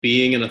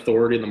being an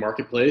authority in the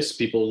marketplace.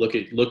 People look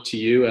to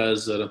you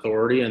as an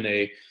authority and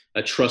a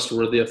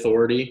trustworthy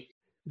authority.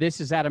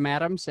 This is Adam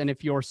Adams, and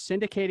if you're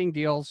syndicating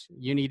deals,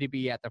 you need to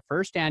be at the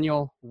first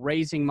annual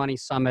Raising Money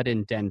Summit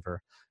in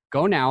Denver.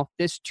 Go now.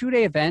 This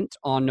 2-day event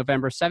on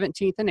November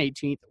 17th and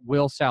 18th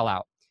will sell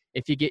out.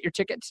 If you get your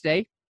ticket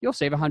today, you'll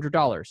save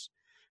 $100.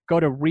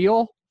 Go to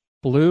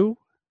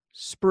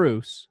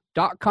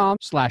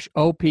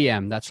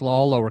realbluespruce.com/OPM. That's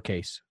all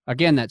lowercase.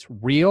 Again, that's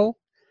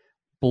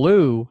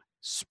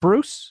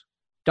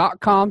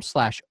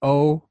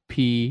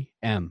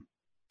realbluespruce.com/OPM.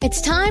 It's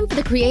time for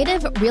the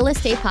Creative Real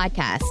Estate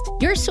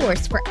Podcast, your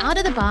source for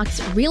out-of-the-box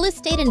real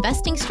estate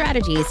investing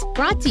strategies,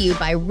 brought to you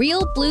by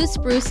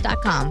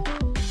realbluespruce.com.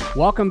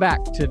 Welcome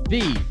back to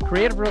the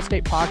Creative Real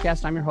Estate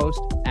Podcast. I'm your host,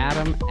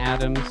 Adam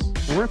Adams.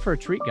 And we're in for a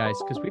treat, guys,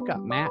 because we've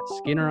got Matt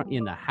Skinner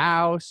in the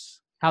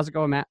house. How's it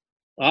going, Matt?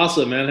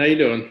 Awesome, man. How you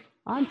doing?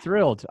 I'm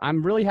thrilled.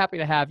 I'm really happy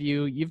to have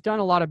you. You've done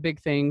a lot of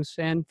big things.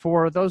 And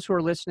for those who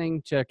are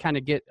listening, to kind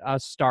of get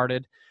us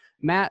started,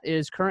 Matt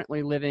is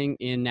currently living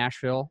in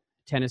Nashville,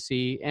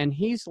 Tennessee, and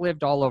he's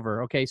lived all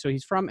over. Okay, so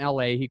he's from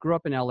LA. He grew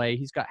up in LA.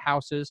 He's got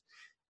houses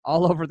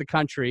all over the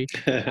country.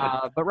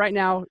 But right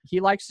now,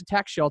 he likes the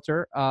tax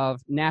shelter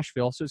of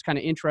Nashville. So it's kind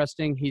of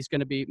interesting. He's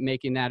going to be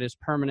making that his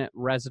permanent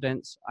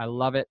residence. I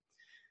love it.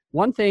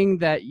 One thing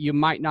that you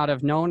might not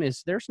have known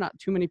is there's not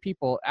too many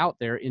people out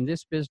there in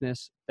this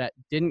business that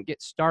didn't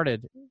get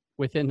started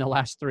within the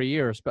last 3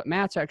 years. But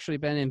Matt's actually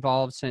been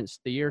involved since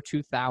the year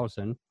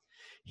 2000.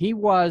 He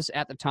was,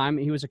 at the time,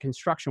 he was a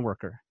construction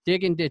worker,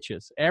 digging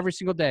ditches every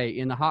single day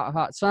in the hot,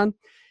 hot sun.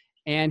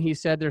 And he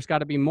said there's got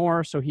to be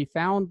more. So he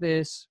found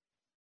this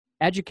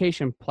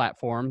education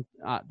platform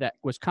that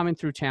was coming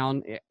through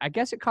town. I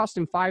guess it cost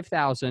him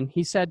 $5,000.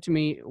 He said to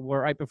me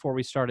right before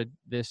we started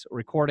this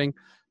recording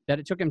that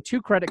it took him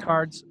 2 credit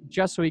cards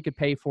just so he could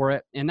pay for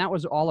it. And that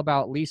was all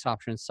about lease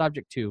options,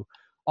 subject to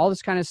all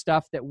this kind of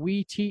stuff that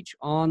we teach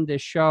on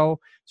this show.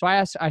 So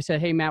I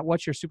said, hey, Matt,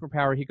 what's your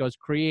superpower? He goes,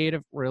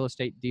 creative real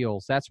estate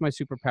deals. That's my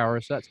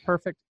superpower. So that's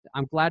perfect.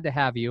 I'm glad to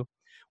have you.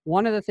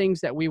 One of the things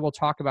that we will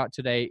talk about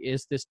today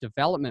is this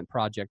development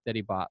project that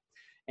he bought.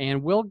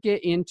 And we'll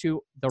get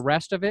into the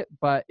rest of it,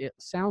 but it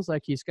sounds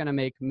like he's going to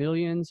make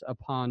millions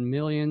upon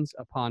millions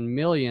upon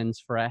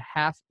millions for a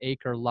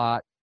half-acre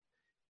lot.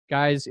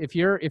 Guys, if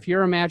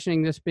you're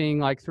imagining this being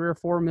like 3 or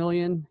 4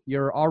 million,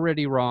 you're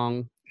already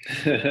wrong.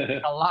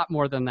 A lot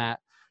more than that.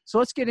 So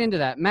let's get into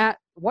that. Matt,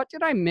 what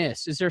did I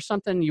miss? Is there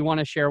something you want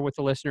to share with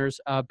the listeners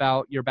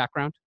about your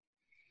background?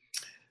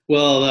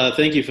 Well,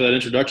 thank you for that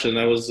introduction.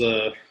 That was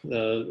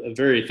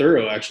very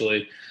thorough,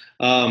 actually.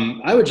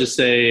 I would just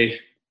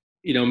say,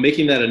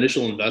 making that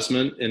initial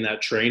investment in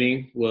that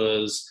training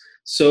was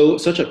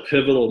such a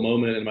pivotal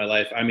moment in my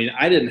life. I mean,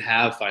 I didn't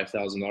have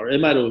 $5,000.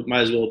 It might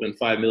as well have been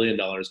 $5 million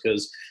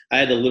because I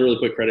had to literally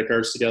put credit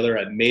cards together.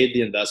 I made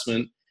the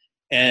investment,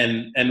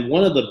 and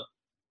one of the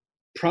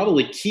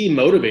probably key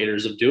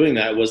motivators of doing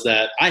that was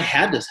that I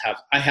had to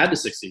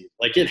succeed.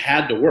 Like, it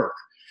had to work.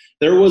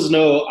 There was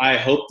no, I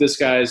hope this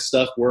guy's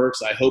stuff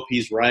works. I hope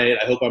he's right.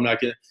 I hope I'm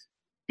not going to,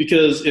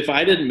 because if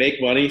I didn't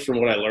make money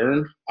from what I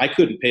learned, I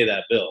couldn't pay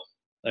that bill.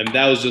 And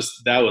that was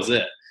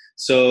it.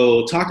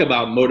 So talk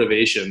about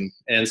motivation.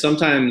 And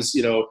sometimes,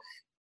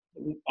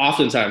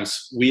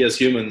 oftentimes we as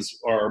humans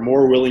are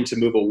more willing to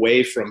move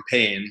away from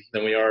pain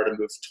than we are to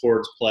move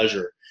towards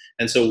pleasure.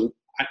 And so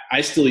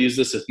I still use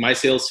this with my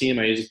sales team.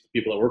 I use it with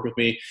people that work with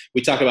me. We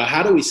talk about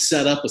how do we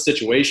set up a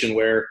situation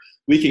where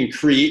we can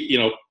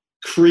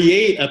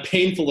create a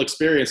painful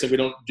experience if we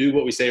don't do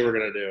what we say we're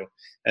going to do.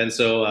 And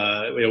so,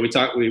 we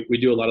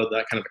do a lot of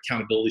that kind of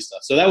accountability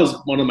stuff. So that was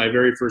one of my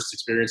very first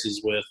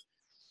experiences with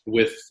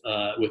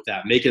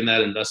that, making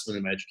that investment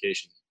in my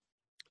education.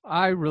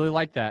 I really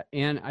like that.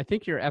 And I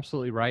think you're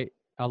absolutely right.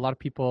 A lot of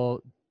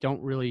people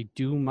don't really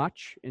do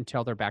much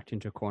until they're backed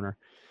into a corner,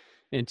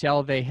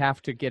 until they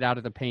have to get out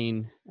of the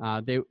pain.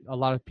 A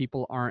lot of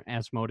people aren't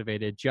as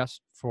motivated just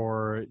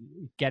for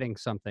getting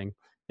something.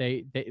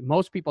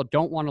 Most people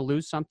don't want to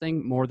lose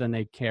something more than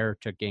they care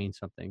to gain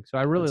something. So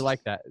I really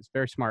like that. It's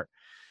very smart.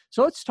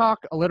 So let's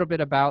talk a little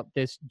bit about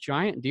this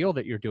giant deal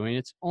that you're doing.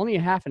 It's only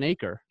a half an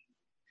acre.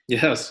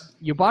 Yes.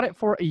 You bought it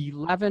for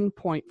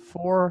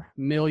 $11.4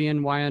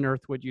 million. Why on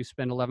earth would you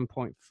spend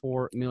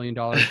 $11.4 million?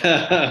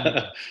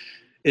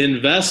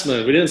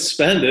 Investment. We didn't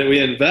spend it. We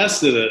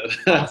invested it.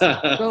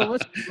 Awesome. So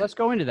let's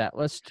go into that.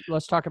 Let's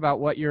talk about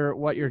what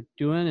you're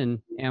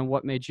doing and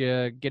what made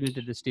you get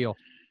into this deal.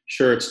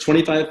 Sure. It's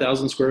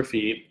 25,000 square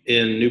feet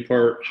in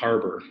Newport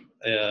Harbor.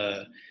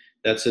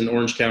 That's in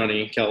Orange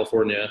County,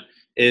 California.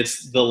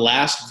 It's the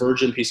last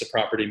virgin piece of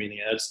property, meaning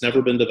it's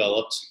never been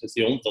developed. It's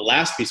the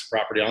last piece of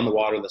property on the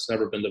water that's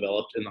never been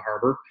developed in the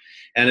harbor.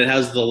 And it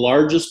has the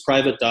largest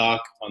private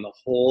dock on the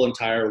whole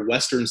entire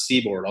western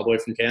seaboard, all the way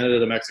from Canada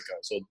to Mexico.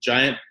 So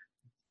giant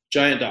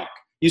dock.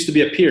 Used to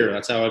be a pier.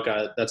 That's how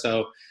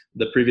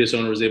the previous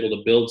owner was able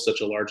to build such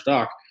a large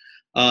dock,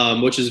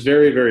 which is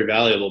very, very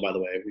valuable, by the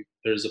way.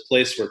 There's a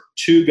place where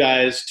 2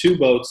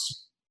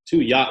 boats, 2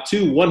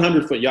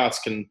 100-foot yachts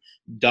can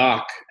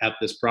dock at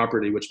this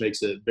property, which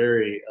makes it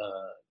very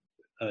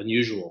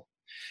unusual.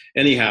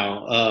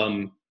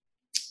 Anyhow,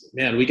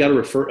 man, we got to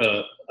refer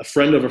a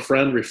friend of a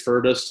friend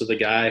referred us to the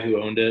guy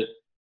who owned it.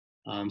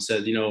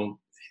 Said,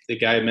 the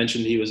guy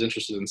mentioned he was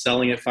interested in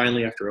selling it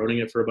finally after owning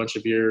it for a bunch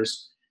of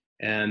years.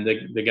 And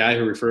the guy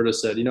who referred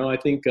us said, I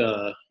think,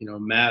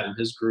 Matt and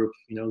his group,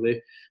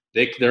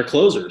 they're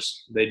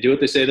closers. They do what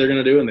they say they're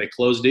going to do, and they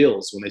close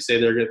deals. When they say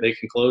they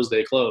can close,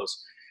 they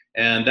close.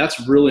 And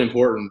that's really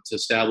important to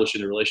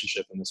establishing a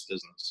relationship in this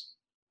business.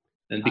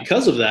 And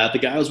because of that, the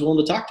guy was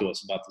willing to talk to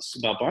us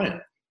about buying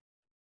it.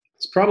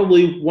 It's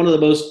probably one of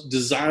the most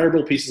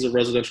desirable pieces of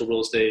residential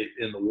real estate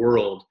in the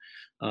world,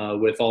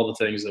 with all the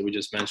things that we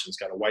just mentioned. It's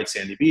got a white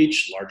sandy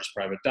beach, largest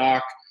private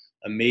dock,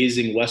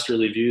 amazing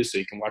westerly view so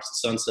you can watch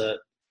the sunset.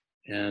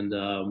 And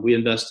we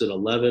invested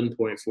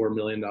 $11.4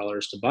 million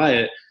to buy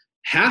it,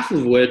 half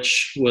of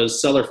which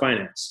was seller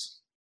financed.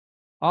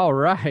 All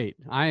right.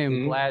 I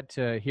am glad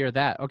to hear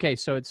that. Okay,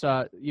 so it's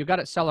you got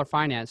it seller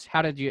financed.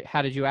 How did you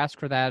ask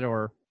for that,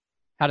 or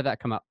how did that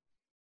come up?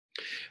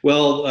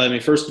 Well, I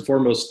mean, first and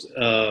foremost,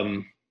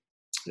 I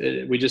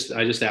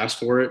just asked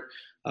for it.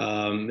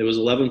 It was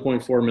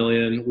 $11.4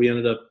 million. We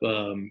ended up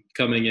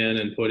coming in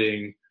and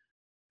putting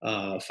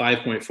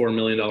 $5.4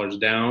 million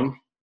down,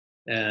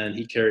 and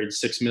he carried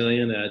 $6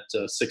 million at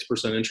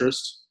 6%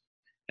 interest.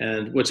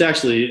 And what's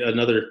actually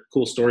another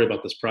cool story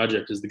about this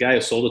project is the guy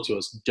who sold it to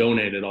us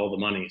donated all the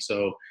money.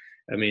 So,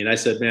 I mean, I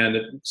said,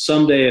 man,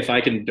 someday if I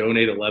can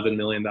donate $11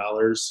 million,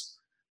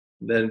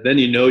 then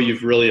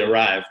you've really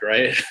arrived,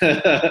 right?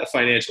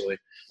 Financially.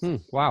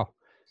 Wow.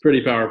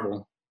 Pretty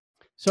powerful.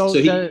 So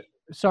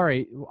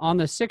on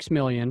the $6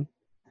 million,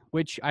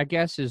 which I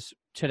guess is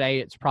today,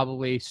 it's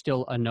probably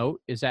still a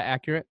note. Is that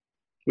accurate?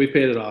 We've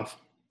paid it off.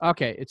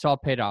 Okay. It's all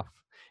paid off.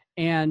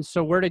 And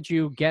so where did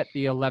you get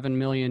the $11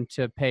 million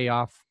to pay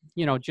off,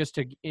 just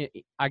to,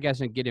 I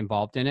guess, and get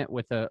involved in it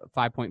with a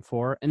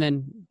 5.4, and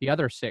then the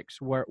other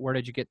 6, where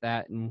did you get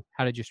that, and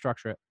how did you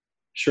structure it?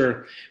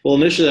 Sure. Well,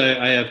 initially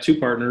I have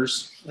 2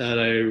 partners that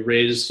I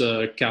raised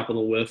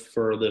capital with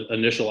for the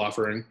initial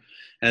offering.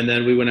 And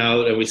then we went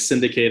out and we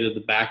syndicated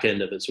the back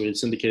end of it. So we had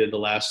syndicated the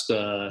last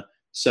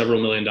several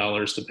 $1 million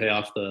to pay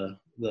off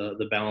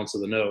the balance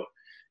of the note.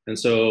 And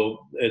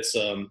so it's,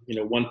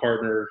 one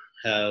partner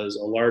has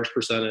a large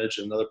percentage,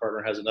 another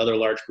partner has another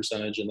large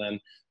percentage. And then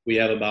we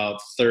have about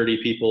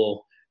 30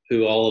 people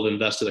who all have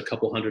invested a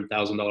couple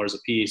 $100,000 a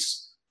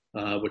piece,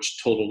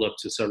 which totaled up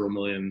to several $1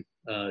 million.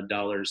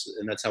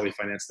 And that's how we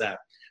financed that.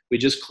 We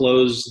just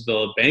closed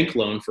the bank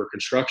loan for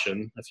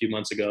construction a few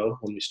months ago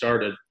when we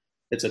started.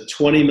 It's a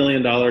 $20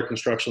 million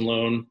construction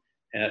loan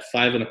at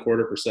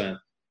 5.25%.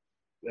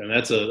 And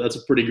that's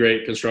a pretty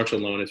great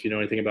construction loan. If you know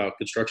anything about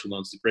construction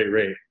loans, it's a great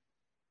rate.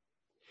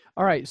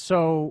 All right.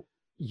 So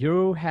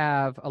you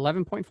have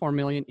 $11.4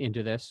 million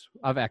into this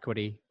of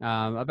equity,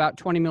 about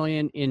 $20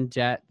 million in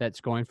debt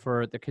that's going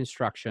for the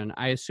construction.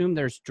 I assume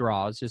there's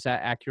draws. Is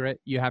that accurate?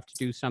 You have to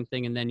do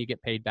something and then you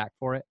get paid back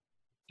for it?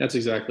 That's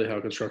exactly how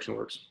construction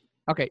works.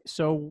 Okay.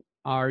 So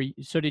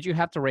did you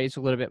have to raise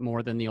a little bit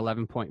more than the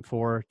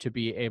 11.4 to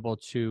be able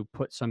to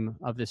put some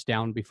of this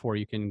down before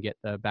you can get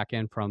the back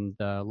end from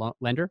the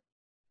lender?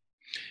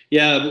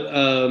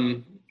 Yeah.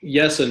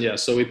 Yes and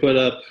yes. So we put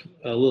up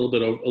a little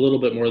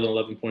bit more than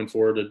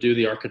 11.4 to do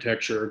the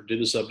architecture, do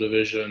the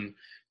subdivision,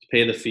 to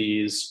pay the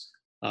fees,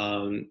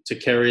 to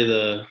carry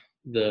the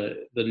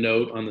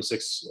note on the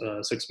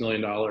 $6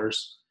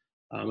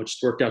 million, which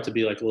worked out to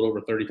be like a little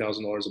over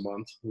 $30,000 a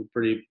month.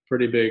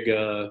 Pretty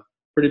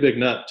big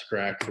nut to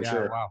crack for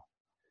sure. Wow.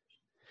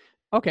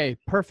 Okay,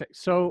 perfect.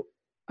 So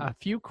a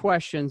few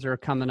questions are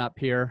coming up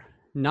here.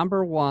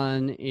 Number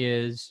one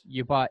is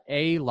you bought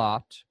a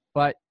lot,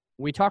 but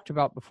we talked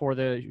about before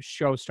the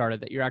show started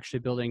that you're actually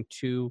building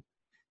 2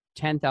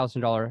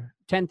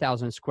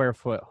 10,000 square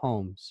foot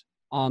homes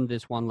on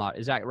this one lot.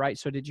 Is that right?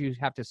 So did you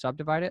have to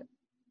subdivide it?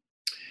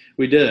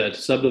 We did.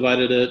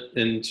 Subdivided it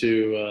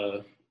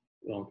into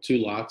 2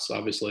 lots,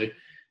 obviously.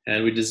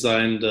 And we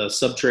designed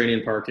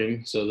subterranean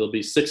parking. So there'll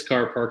be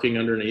 6-car parking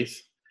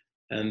underneath.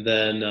 And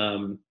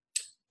then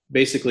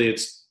basically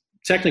it's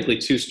technically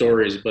 2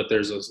 stories, but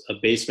there's a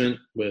basement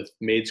with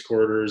maids'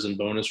 quarters and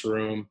bonus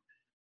room,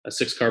 a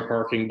 6-car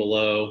parking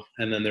below.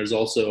 And then there's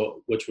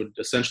also, which would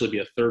essentially be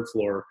a 3rd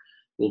floor,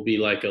 will be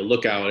like a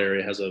lookout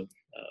area. It has a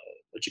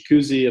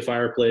jacuzzi, a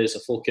fireplace, a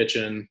full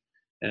kitchen,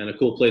 and a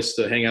cool place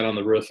to hang out on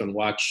the roof and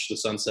watch the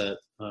sunset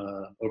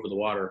over the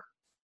water.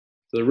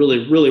 So they're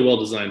really, really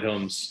well-designed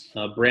homes.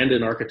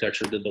 Brandon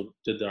Architecture did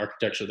the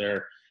architecture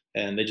there,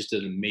 and they just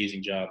did an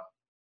amazing job.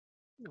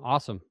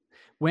 Awesome.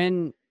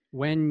 When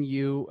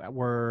you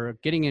were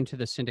getting into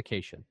the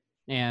syndication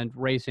and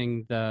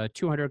raising the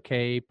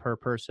 $200K per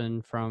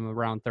person from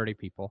around 30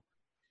 people,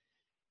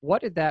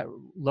 what did that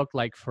look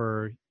like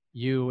for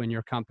you and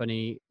your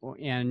company,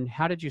 and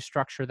how did you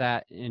structure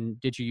that, and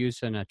did you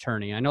use an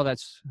attorney? I know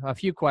that's a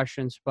few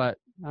questions, but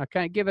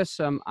kind of give us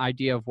some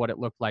idea of what it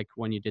looked like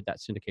when you did that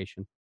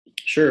syndication.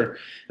 Sure.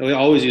 And we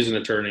always use an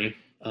attorney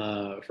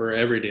for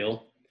every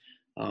deal.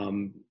 I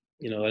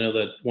know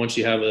that once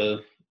you have a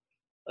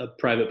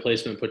private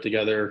placement put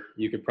together,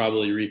 you could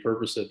probably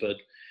repurpose it, but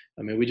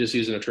I mean, we just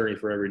use an attorney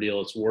for every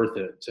deal. It's worth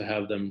it to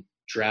have them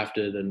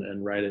drafted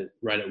and write it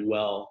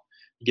well,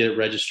 get it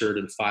registered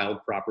and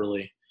filed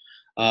properly.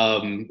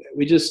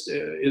 We just,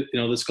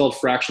 it's called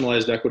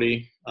fractionalized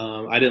equity.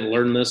 I didn't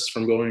learn this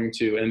from going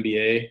to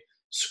MBA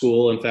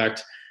school. In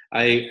fact,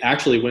 I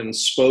actually went and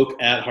spoke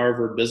at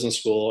Harvard Business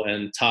School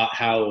and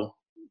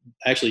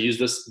actually used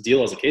this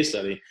deal as a case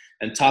study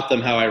and taught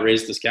them how I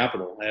raised this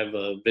capital. I have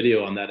a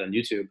video on that on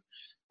YouTube.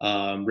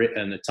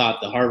 And it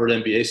taught the Harvard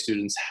MBA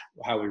students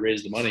how we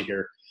raise the money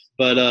here.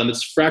 But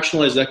it's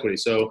fractionalized equity.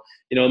 So,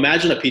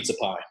 imagine a pizza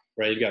pie,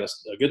 right? You've got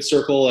a good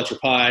circle at your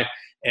pie,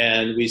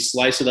 and we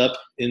slice it up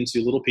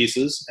into little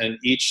pieces, and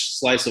each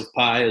slice of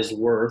pie is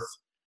worth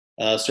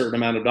a certain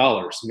amount of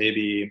dollars,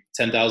 maybe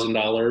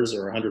 $10,000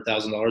 or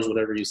 $100,000,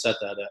 whatever you set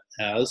that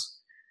as.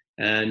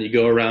 And you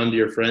go around to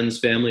your friends,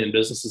 family, and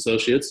business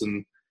associates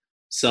and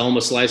sell them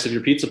a slice of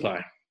your pizza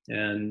pie.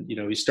 And,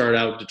 you start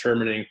out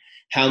determining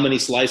how many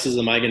slices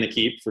am I going to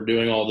keep for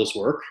doing all this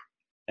work,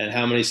 and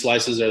how many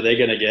slices are they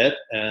going to get?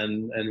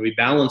 And we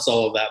balance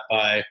all of that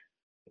by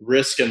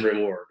risk and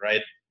reward,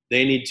 right?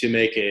 They need to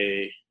make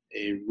a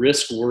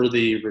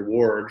risk-worthy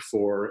reward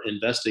for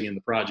investing in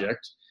the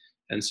project.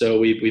 And so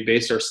we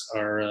base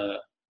our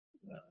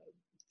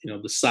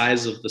the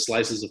size of the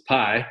slices of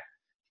pie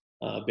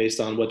based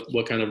on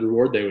what kind of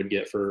reward they would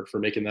get for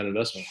making that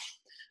investment.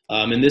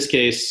 In this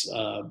case,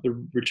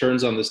 the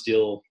returns on this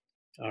deal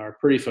are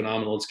pretty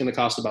phenomenal. It's going to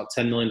cost about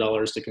 $10 million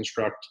to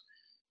construct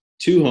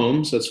 2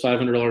 homes. That's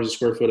 $500 a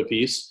square foot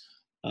apiece,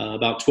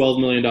 about $12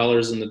 million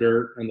in the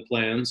dirt and the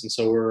plans. And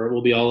so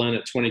we'll be all in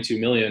at $22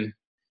 million.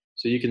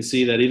 So you can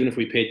see that even if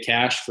we paid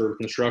cash for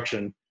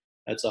construction,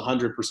 that's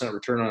 100%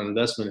 return on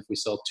investment if we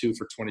sell 2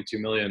 for $22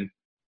 million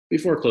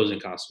before closing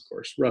costs, of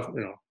course,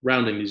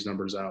 rounding these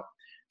numbers out.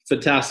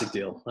 Fantastic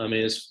deal. I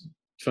mean, it's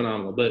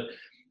phenomenal. But,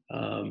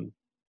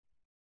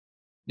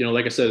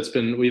 like I said,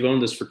 we've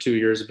owned this for 2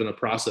 years. It's been a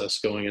process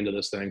going into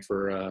this thing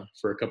for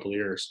a couple of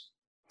years.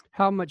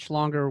 How much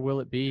longer will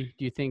it be,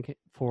 do you think,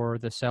 for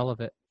the sale of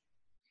it?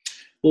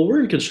 Well,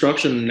 we're in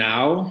construction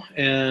now,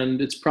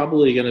 and it's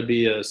probably going to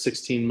be a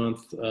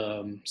 16-month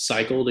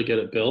cycle to get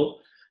it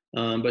built.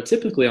 But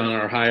typically on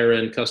our higher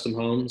end custom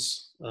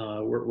homes,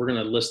 we're going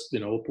to list,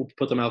 we'll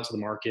put them out to the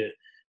market,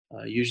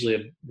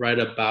 usually right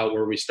about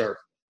where we start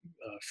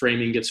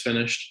framing gets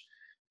finished.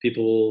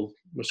 People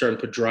will start to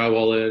put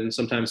drywall in.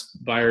 Sometimes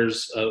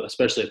buyers,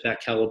 especially at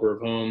that caliber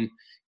of home,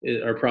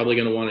 are probably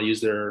going to want to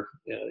use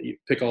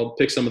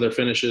pick some of their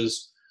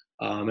finishes.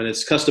 And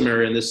it's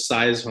customary in this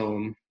size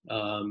home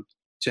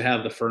to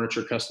have the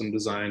furniture custom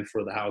designed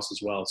for the house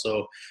as well.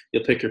 So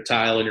you'll pick your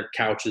tile and your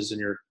couches and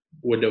your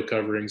window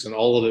coverings, and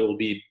all of it will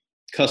be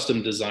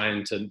custom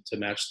designed to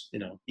match,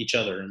 each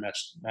other and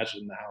match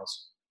it in the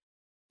house.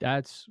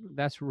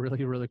 That's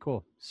really, really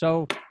cool.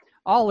 So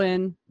all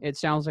in, it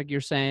sounds like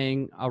you're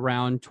saying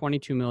around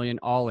 22 million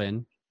all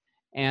in,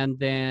 and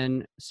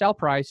then sell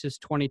price is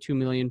 22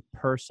 million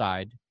per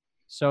side.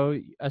 So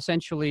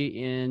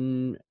essentially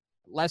in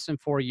less than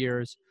 4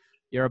 years,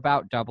 you're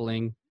about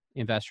doubling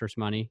investors'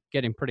 money,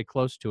 getting pretty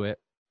close to it.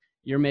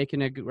 You're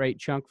making a great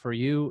chunk for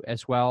you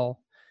as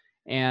well.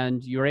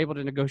 And you're able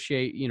to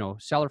negotiate,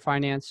 seller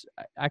finance.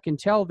 I can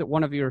tell that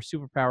one of your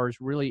superpowers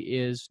really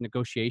is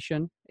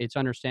negotiation. It's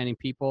understanding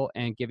people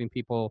and giving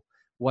people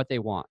what they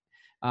want.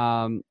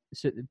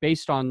 So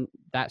based on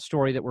that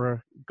story that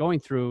we're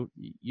going through,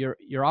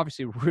 you're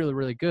obviously really,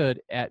 really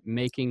good at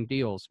making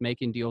deals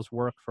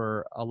work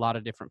for a lot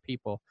of different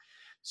people.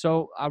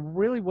 So I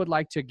really would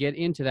like to get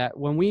into that.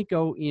 When we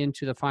go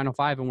into the final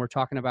 5 and we're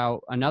talking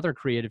about another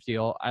creative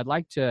deal, I'd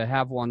like to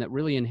have one that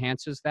really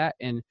enhances that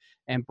and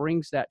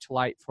brings that to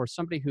light for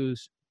somebody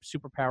whose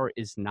superpower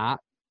is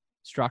not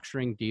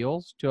structuring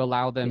deals, to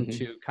allow them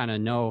to kind of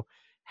know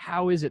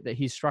how is it that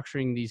he's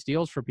structuring these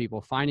deals for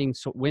people, finding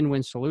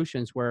win-win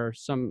solutions where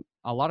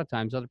a lot of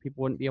times other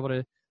people wouldn't be able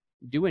to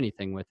do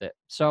anything with it.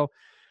 So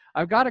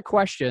I've got a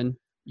question.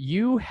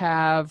 You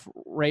have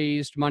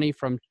raised money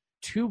from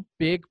 2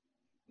 big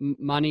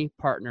money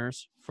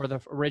partners for the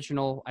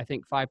original, I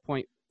think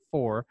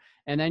 5.4,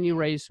 and then you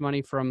raised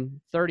money from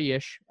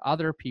 30-ish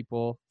other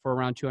people for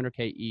around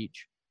 $200K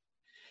each.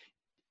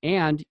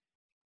 And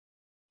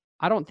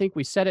I don't think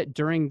we said it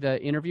during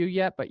the interview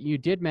yet, but you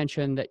did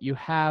mention that you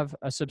have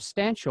a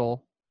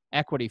substantial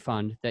equity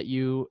fund that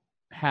you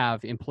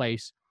have in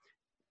place.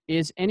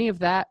 Is any of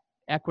that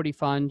equity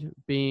fund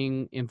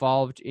being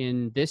involved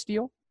in this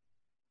deal?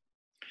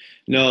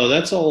 No,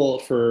 that's all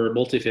for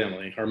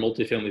multifamily, our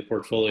multifamily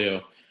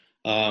portfolio.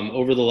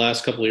 Over the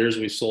last couple of years,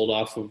 we've sold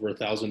off over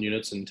 1,000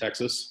 units in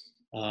Texas.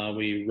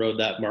 We rode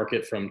that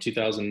market from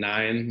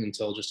 2009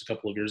 until just a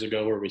couple of years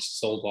ago, where we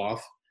sold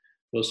off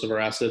most of our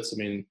assets. I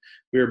mean,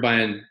 we were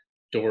buying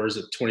doors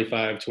at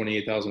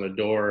 $28,000 a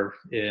door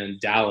in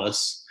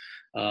Dallas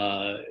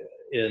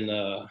in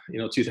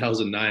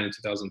 2009 and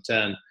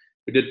 2010.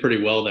 We did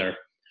pretty well there,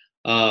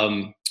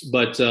 and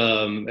it's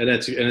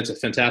a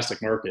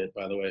fantastic market,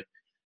 by the way.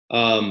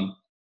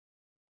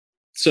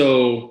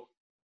 So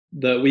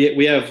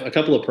we have a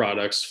couple of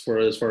products for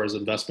as far as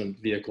investment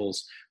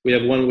vehicles. We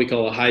have one we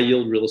call a high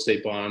yield real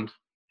estate bond,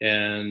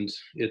 and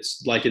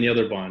it's like any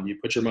other bond. You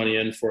put your money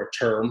in for a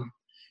term,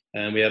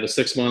 and we have a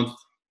 6-month,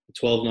 a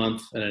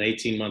 12-month, and an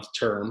 18-month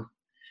term.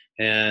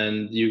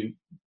 And you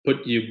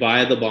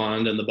buy the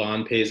bond, and the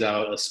bond pays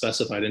out a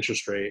specified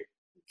interest rate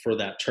for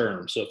that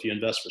term. So if you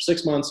invest for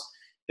 6 months,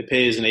 it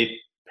pays an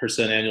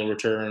 8% annual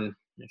return.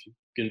 If you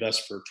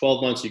invest for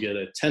 12 months, you get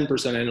a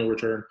 10% annual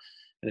return.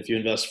 And if you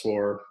invest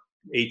for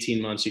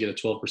 18 months, you get a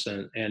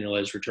 12%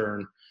 annualized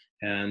return.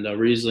 And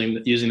we're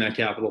using that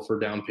capital for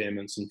down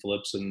payments and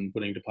flips and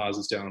putting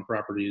deposits down on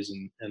properties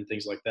and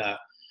things like that.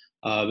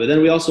 But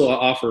then we also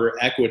offer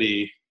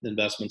equity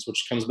investments,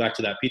 which comes back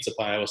to that pizza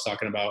pie I was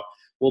talking about.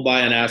 We'll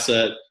buy an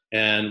asset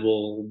and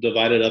we'll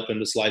divide it up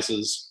into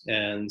slices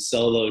and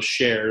sell those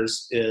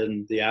shares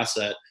in the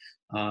asset.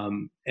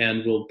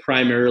 And we'll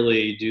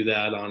primarily do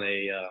that on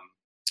a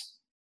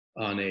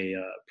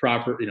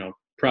proper,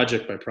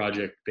 project by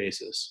project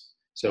basis.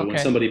 So when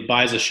somebody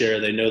buys a share,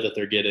 they know that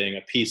they're getting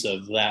a piece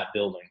of that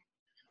building.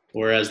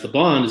 Whereas the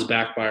bond is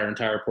backed by our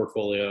entire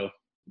portfolio,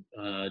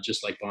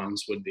 just like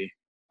bonds would be.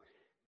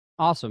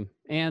 Awesome.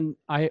 And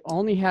I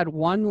only had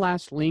one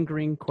last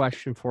lingering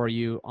question for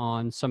you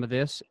on some of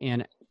this,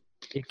 and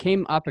it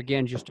came up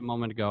again just a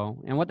moment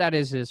ago. And what that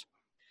is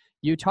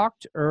you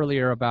talked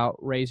earlier about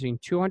raising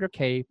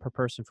 $200K per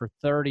person for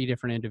 30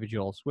 different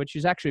individuals, which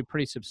is actually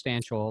pretty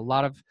substantial. A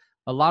lot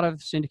of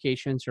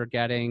syndications are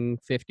getting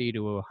 50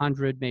 to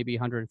 100, maybe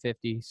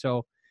 150.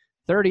 So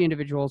 30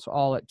 individuals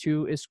all at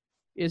 2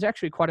 is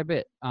actually quite a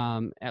bit.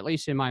 At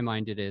least in my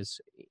mind, it is.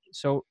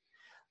 So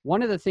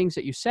one of the things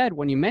that you said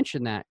when you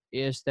mentioned that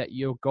is that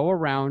you'll go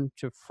around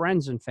to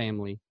friends and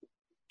family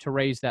to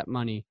raise that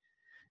money.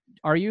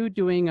 Are you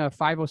doing a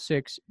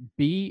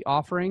 506B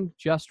offering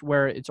just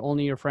where it's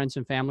only your friends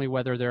and family,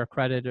 whether they're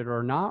accredited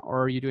or not?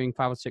 Or are you doing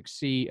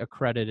 506C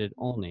accredited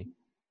only?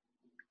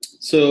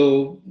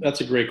 So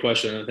that's a great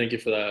question. And thank you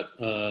for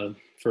that,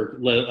 for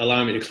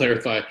allowing me to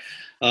clarify.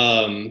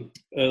 The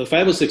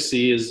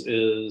 506C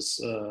is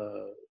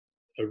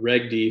a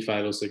Reg D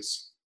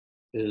 506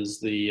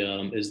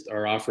 is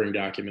our offering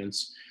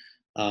documents.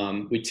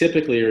 We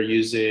typically are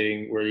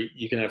using where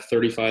you can have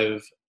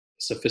 35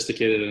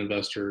 sophisticated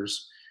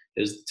investors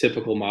is the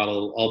typical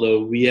model,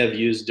 although we have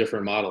used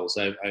different models.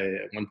 I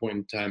at one point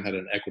in time had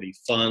an equity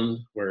fund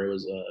where it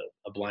was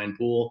a blind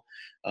pool.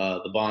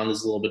 The bond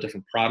is a little bit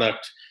different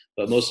product,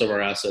 but most of our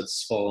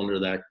assets fall under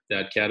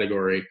that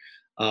category.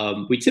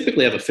 We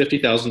typically have a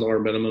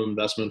 $50,000 minimum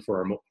investment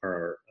for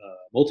our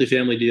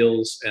multifamily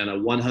deals and a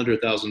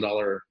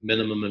 $100,000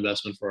 minimum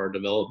investment for our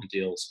development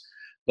deals.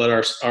 But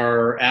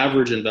our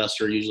average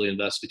investor usually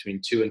invests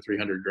between $200,000 and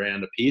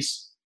 $300,000 a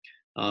piece.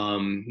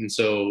 And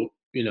so,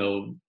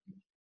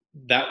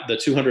 that the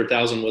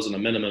 $200,000 wasn't a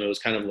minimum. It was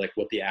kind of like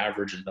what the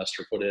average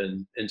investor put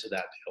into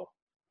that deal.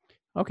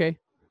 Okay.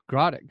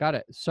 Got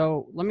it.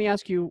 So let me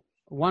ask you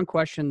one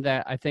question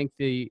that I think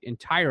the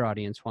entire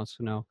audience wants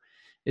to know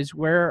is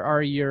where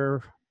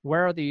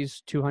are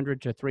these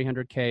 200 to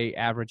 300K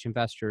average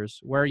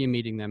investors? Where are you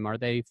meeting them? Are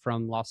they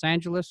from Los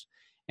Angeles?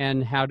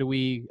 And how do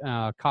we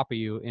copy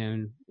you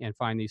and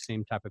find these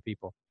same type of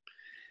people?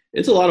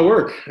 It's a lot of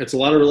work. It's a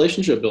lot of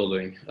relationship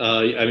building.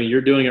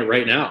 You're doing it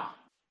right now.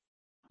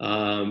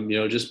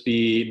 Just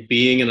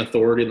being an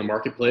authority in the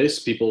marketplace.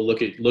 People look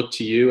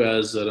to you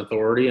as an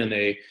authority and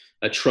a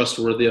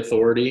trustworthy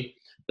authority.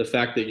 The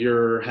fact that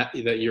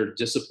you're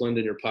disciplined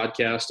in your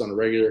podcast on a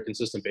regular,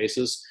 consistent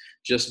basis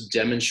just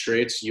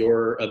demonstrates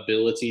your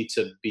ability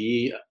to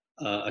be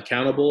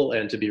accountable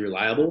and to be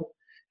reliable.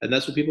 And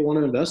that's what people want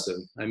to invest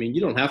in. You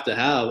don't have to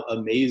have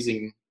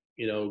amazing,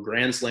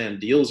 grand slam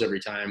deals every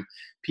time.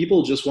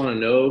 People just want to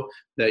know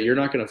that you're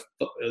not going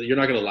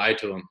to lie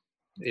to them.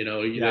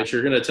 That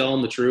you're going to tell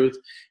them the truth,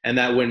 and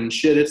that when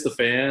shit hits the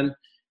fan,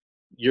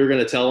 you're going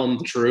to tell them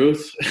the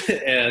truth.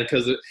 And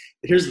because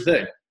here's the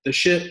thing, the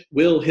shit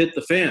will hit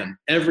the fan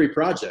every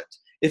project.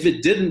 If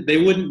it didn't, they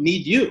wouldn't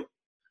need you,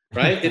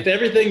 right? If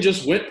everything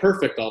just went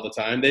perfect all the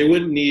time, they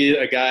wouldn't need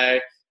a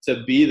guy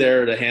to be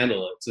there to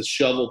handle it, to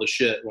shovel the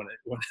shit when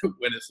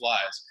it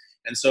flies.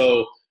 And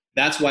so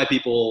that's why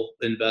people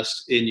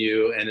invest in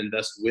you and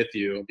invest with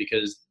you,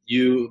 because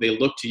they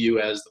look to you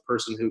as the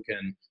person who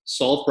can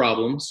solve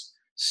problems,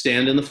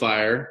 stand in the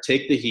fire,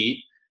 take the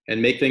heat,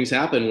 and make things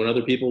happen when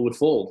other people would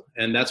fold.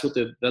 And that's what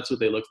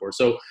they look for.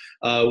 So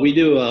we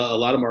do a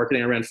lot of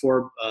marketing. I ran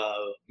 4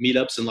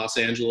 meetups in Los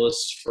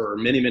Angeles for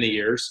many, many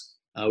years.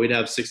 We'd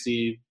have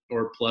 60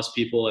 or plus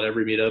people at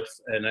every meetup.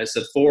 And I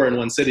said 4 in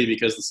one city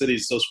because the city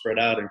is so spread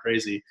out and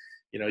crazy.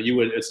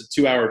 It's a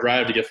 2-hour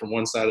drive to get from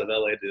one side of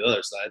LA to the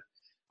other side,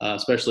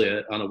 especially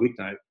on a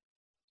weeknight.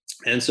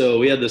 And so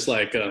we had this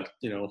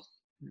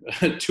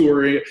a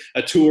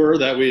tour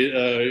that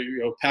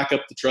we pack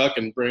up the truck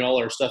and bring all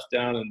our stuff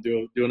down and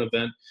do an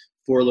event,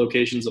 4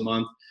 locations a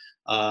month.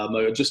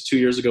 Just 2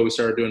 years ago, we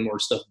started doing more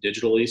stuff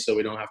digitally, so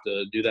we don't have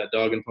to do that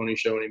dog and pony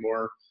show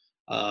anymore.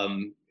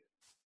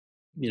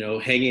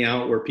 Hanging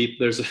out where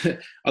people,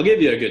 I'll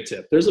give you a good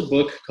tip. There's a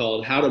book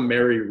called How to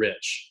Marry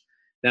Rich.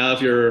 Now,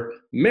 if you're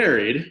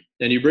married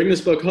and you bring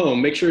this book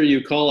home, make sure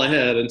you call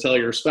ahead and tell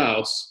your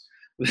spouse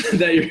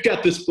that you've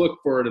got this book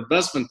for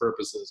investment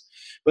purposes.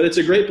 But it's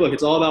a great book.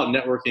 It's all about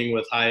networking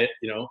with high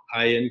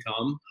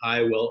income,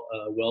 high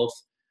wealth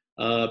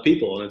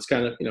people, and it's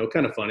kind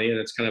of funny, and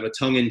it's kind of a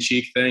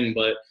tongue-in-cheek thing,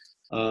 but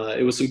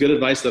it was some good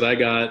advice that I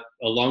got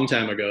a long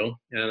time ago,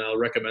 and I'll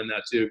recommend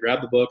that too.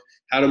 Grab the book,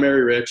 How to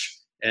Marry Rich,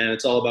 and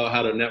it's all about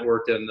how to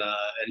network and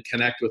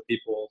connect with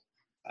people.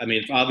 I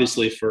mean,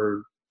 obviously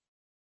for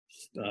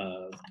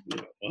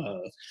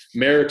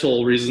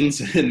marital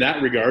reasons in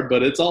that regard,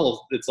 but it's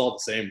all the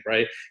same,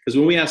 right? Because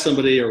when we ask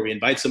somebody or we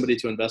invite somebody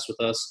to invest with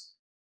us,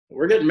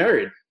 we're getting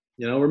married.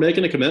 We're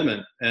making a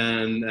commitment,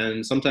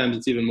 and sometimes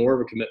it's even more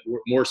of a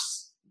more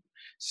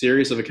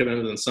serious of a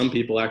commitment than some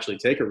people actually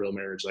take a real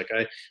marriage. Like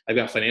I've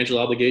got financial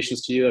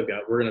obligations to you.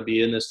 We're going to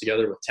be in this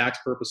together with tax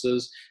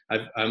purposes. I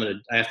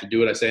have to do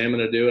what I say I'm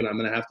going to do, and I'm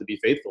going to have to be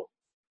faithful.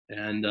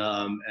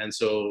 And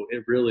so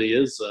it really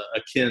is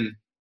akin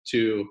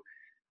to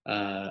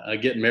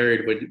getting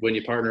married when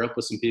you partner up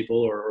with some people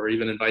or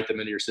even invite them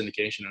into your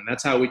syndication. And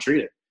that's how we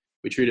treat it.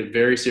 We treat it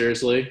very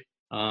seriously.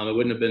 I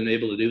wouldn't have been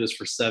able to do this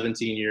for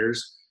 17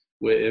 years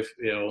if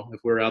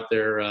we're out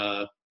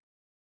there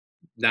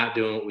not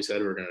doing what we said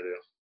we were going to do.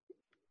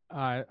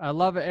 I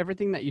love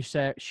everything that you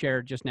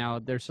shared just now.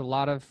 There's a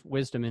lot of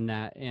wisdom in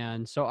that.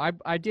 And so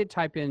I did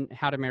type in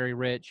How to Marry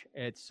Rich.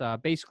 It's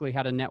basically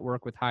how to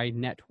network with high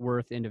net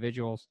worth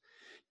individuals.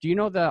 Do you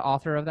know the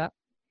author of that?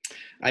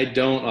 I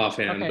don't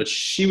offhand, okay. But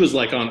she was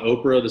like on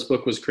Oprah. This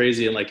book was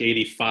crazy in like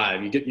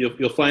 85.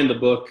 You'll find the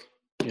book,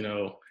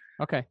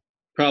 okay,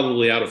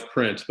 probably out of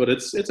print, but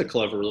it's a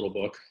clever little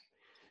book.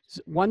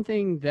 One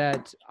thing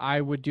that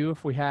I would do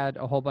if we had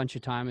a whole bunch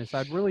of time is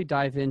I'd really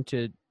dive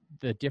into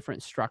the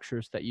different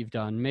structures that you've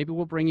done. Maybe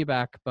we'll bring you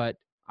back, but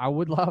I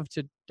would love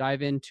to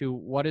dive into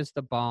what is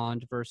the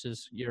bond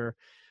versus your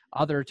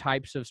other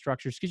types of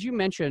structures. Because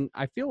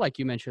I feel like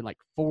you mentioned like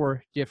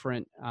 4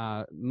 different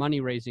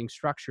money-raising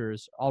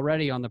structures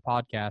already on the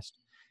podcast.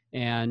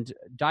 And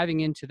diving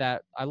into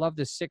that, I love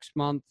the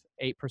 6-month,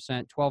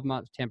 8%, 12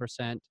 months,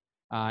 10%,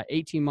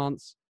 18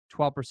 months,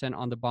 12%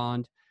 on the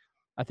bond.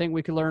 I think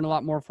we could learn a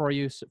lot more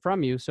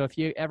from you. So if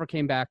you ever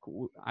came back,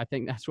 I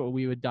think that's what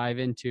we would dive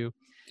into.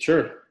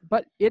 Sure.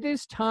 But it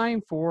is time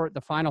for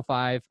the final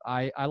 5.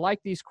 I like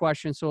these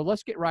questions, so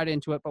let's get right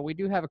into it. But we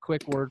do have a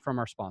quick word from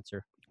our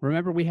sponsor.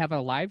 Remember, we have a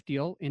live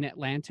deal in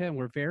Atlanta, and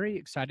we're very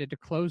excited to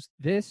close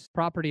this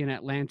property in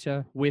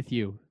Atlanta with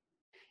you.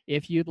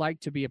 If you'd like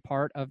to be a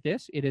part of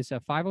this, it is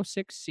a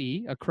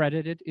 506C,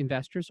 accredited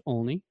investors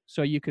only.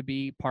 So you could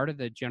be part of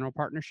the general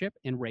partnership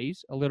and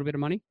raise a little bit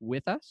of money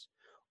with us.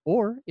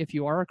 Or if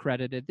you are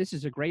accredited, this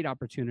is a great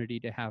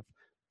opportunity to have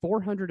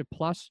 400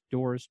 plus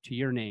doors to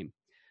your name.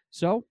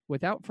 So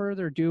without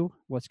further ado,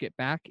 let's get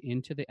back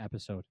into the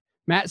episode.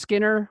 Matt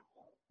Skinner,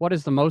 what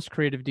is the most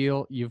creative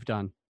deal you've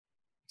done?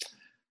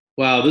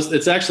 Wow,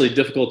 it's actually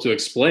difficult to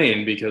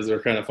explain because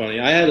they're kind of funny.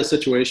 I had a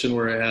situation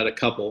where I had a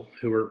couple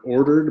who were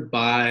ordered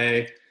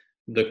by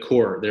the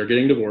court. They were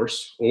getting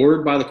divorced,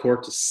 ordered by the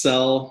court to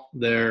sell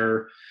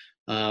their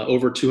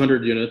over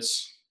 200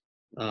 units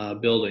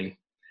building.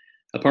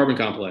 Apartment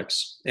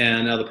complex.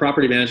 And the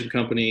property management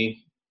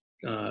company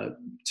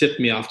tipped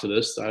me off to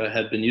this. I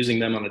had been using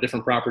them on a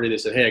different property. They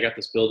said, hey, I got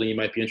this building you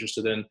might be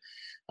interested in.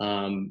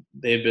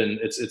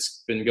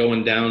 It's been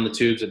going down the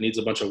tubes. It needs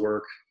a bunch of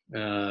work.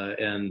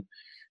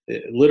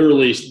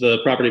 Literally the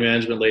property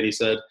management lady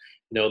said,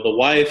 the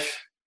wife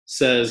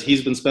says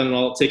he's been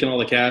taking all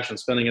the cash and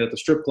spending it at the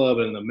strip club.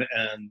 And the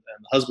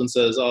husband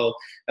says, oh,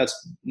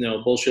 that's,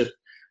 bullshit.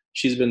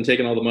 She's been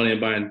taking all the money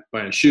and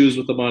buying shoes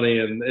with the money.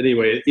 And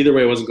anyway, either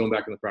way, it wasn't going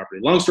back in the property.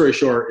 Long story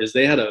short is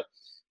they had a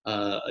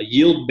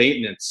yield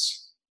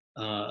maintenance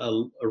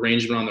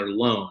arrangement on their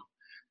loan.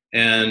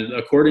 And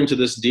according to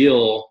this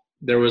deal,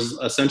 there was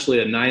essentially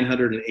a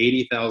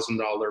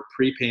 $980,000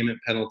 prepayment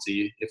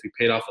penalty if we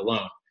paid off the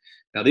loan.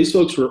 Now, these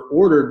folks were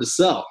ordered to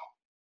sell.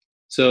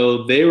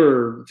 So they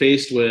were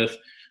faced with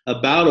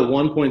about a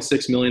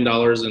 $1.6 million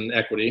in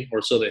equity,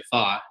 or so they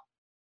thought.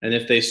 And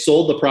if they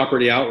sold the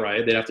property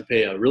outright, they'd have to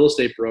pay a real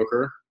estate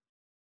broker.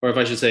 Or if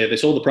I should say, if they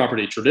sold the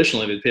property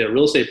traditionally, they'd pay a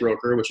real estate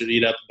broker, which would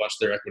eat up a bunch of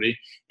their equity,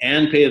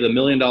 and pay the $1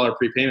 million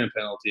prepayment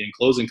penalty and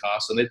closing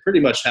costs. And they'd pretty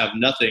much have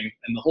nothing.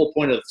 And the whole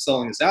point of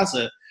selling this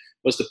asset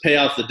was to pay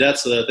off the debt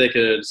so that they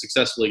could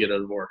successfully get a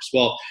divorce.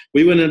 Well,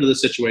 we went into the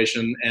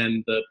situation,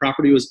 and the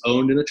property was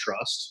owned in a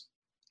trust.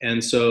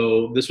 And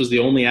so this was the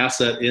only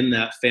asset in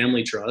that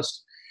family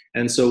trust.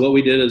 And so what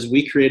we did is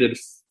we created,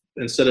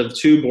 instead of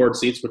 2 board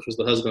seats, which was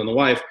the husband and the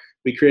wife,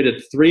 we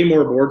created 3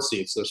 more board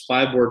seats. There's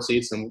 5 board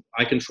seats, and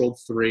I controlled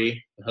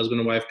 3. The husband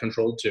and wife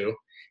controlled 2.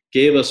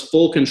 Gave us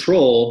full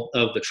control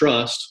of the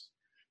trust,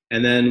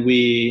 and then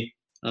we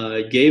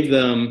gave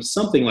them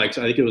something like,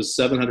 I think it was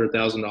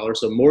 $700,000,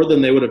 so more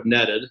than they would have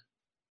netted,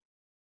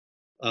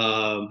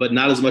 but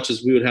not as much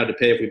as we would have to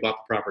pay if we bought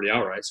the property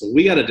outright. So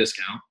we got a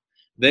discount.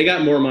 They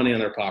got more money in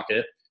their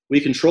pocket.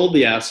 We controlled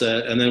the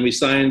asset, and then we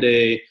signed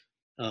an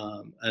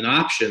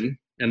option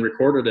and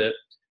recorded it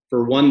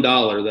for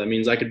 $1. That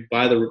means I could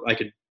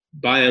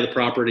buy the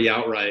property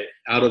outright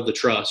out of the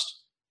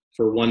trust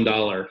for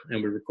 $1.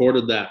 And we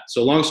recorded that.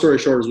 So long story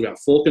short is we got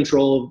full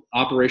control,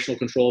 operational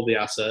control of the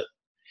asset.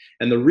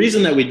 And the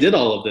reason that we did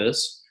all of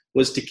this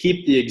was to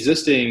keep the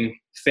existing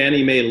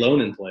Fannie Mae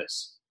loan in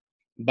place.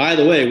 By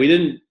the way, we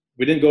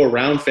didn't go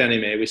around Fannie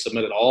Mae. We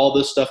submitted all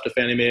this stuff to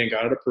Fannie Mae and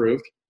got it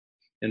approved.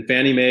 And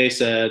Fannie Mae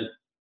said,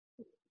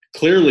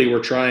 clearly we're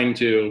trying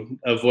to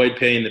avoid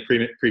paying the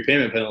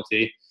prepayment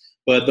penalty.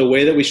 But the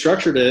way that we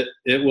structured it,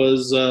 it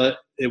was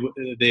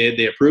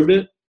they approved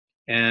it,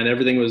 and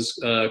everything was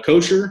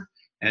kosher.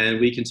 And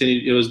we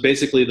continued. It was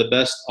basically the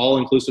best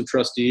all-inclusive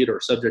trust deed or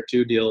subject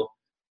to deal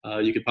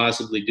you could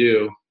possibly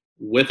do,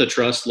 with a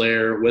trust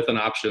layer, with an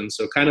option.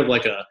 So kind of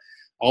like a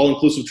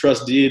all-inclusive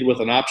trust deed with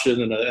an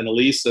option and a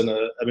lease and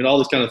all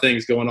these kind of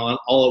things going on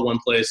all at one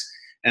place.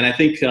 And I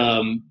think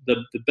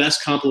the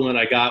best compliment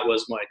I got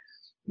was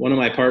one of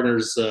my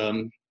partners'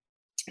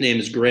 name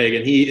is Greg,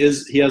 and he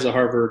has a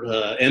Harvard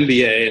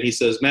MBA, and he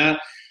says, Matt,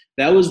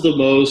 that was the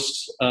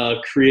most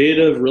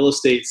creative real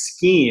estate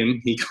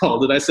scheme, he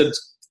called it. I said,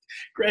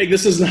 Greg,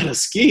 this is not a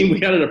scheme. We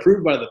got it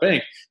approved by the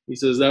bank. He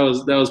says, that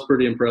was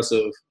pretty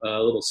impressive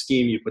little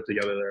scheme you put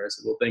together there. I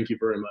said, well, thank you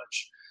very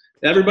much.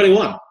 Everybody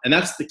won, and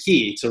that's the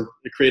key to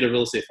creative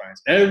real estate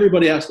finance.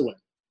 Everybody has to win,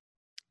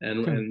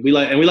 and we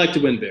like to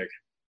win big.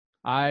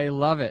 I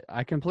love it.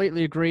 I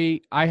completely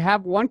agree. I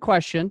have one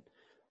question.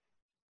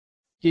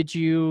 Did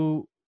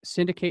you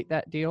syndicate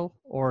that deal,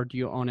 or do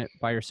you own it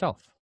by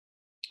yourself?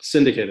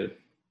 Syndicated.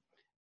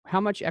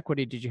 How much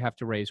equity did you have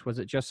to raise? Was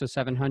it just a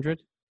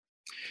 700?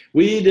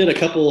 We did a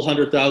couple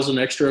 $100,000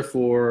 extra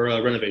for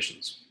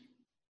renovations.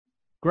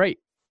 Great.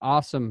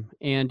 Awesome.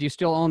 And do you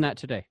still own that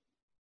today?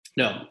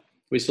 No.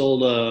 We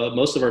sold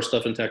most of our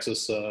stuff in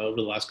Texas over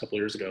the last couple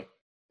of years ago,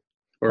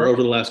 or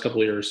over the last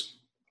couple of years.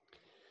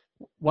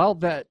 Well,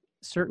 that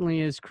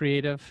certainly is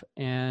creative,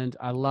 and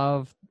I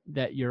love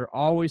that you're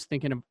always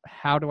thinking of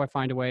how do I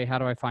find a way? How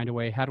do I find a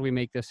way? How do we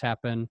make this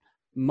happen?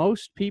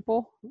 Most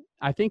people,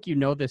 I think you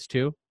know this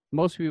too,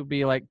 most people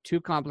be like, too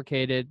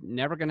complicated,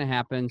 never going to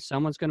happen,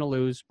 someone's going to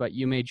lose, but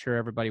you made sure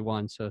everybody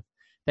won. So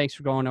thanks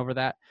for going over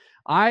that.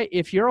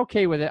 If you're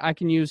okay with it, I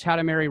can use How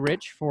to Marry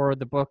Rich for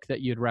the book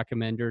that you'd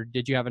recommend, or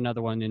did you have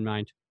another one in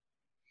mind?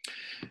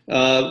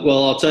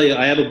 Well, I'll tell you,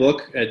 I have a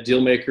book at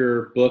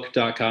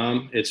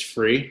dealmakerbook.com. It's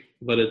free,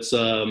 but it's,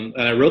 and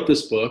I wrote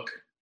this book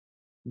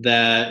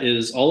that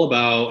is all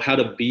about how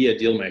to be a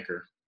deal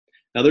maker.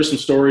 Now there's some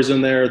stories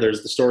in there.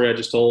 There's the story I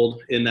just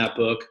told in that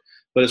book,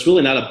 but it's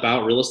really not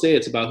about real estate.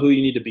 It's about who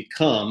you need to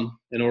become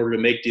in order to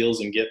make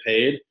deals and get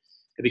paid.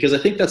 Because I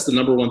think that's the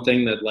number one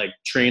thing that like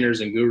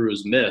trainers and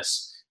gurus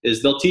miss,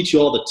 is they'll teach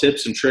you all the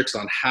tips and tricks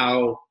on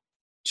how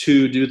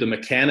to do the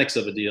mechanics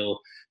of a deal,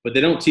 but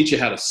they don't teach you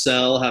how to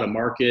sell, how to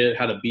market,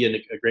 how to be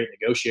a great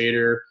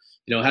negotiator,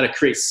 how to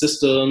create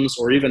systems,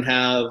 or even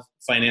have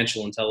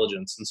financial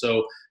intelligence. And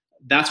so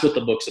that's what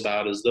the book's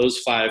about, is those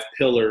 5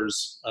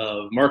 pillars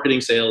of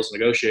marketing, sales,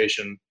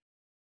 negotiation,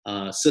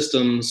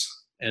 systems,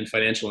 and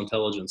financial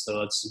intelligence.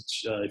 So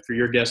it's for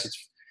your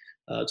guests,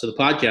 to the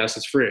podcast,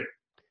 it's free.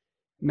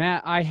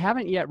 Matt, I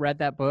haven't yet read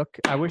that book.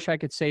 I wish I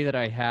could say that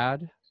I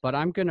had, but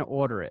I'm going to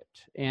order it.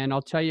 And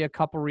I'll tell you a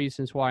couple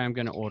reasons why I'm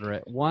going to order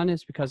it. One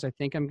is because I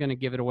think I'm going to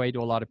give it away to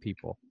a lot of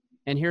people.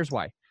 And here's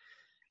why.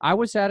 I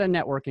was at a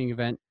networking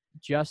event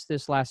just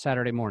this last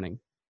Saturday morning.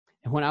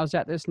 And when I was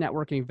at this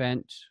networking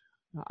event,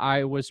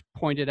 I was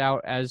pointed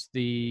out as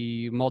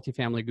the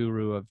multifamily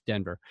guru of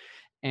Denver.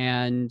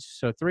 And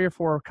so 3 or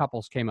 4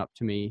 couples came up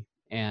to me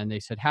and they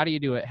said, how do you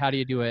do it? How do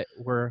you do it?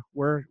 We're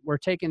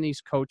taking these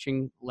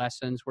coaching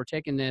lessons. We're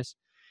taking this.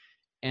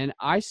 And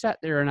I sat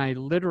there and I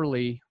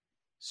literally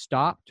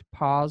stopped,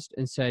 paused,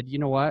 and said, you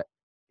know what?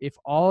 If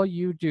all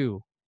you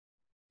do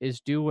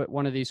is do what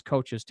one of these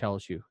coaches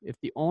tells you, if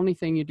the only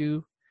thing you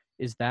do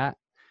is that,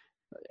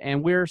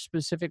 and we're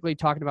specifically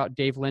talking about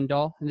Dave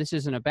Lindahl, and this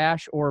isn't a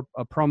bash or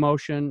a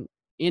promotion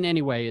in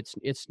any way.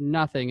 It's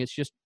nothing. It's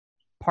just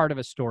part of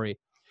a story.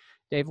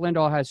 Dave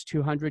Lindahl has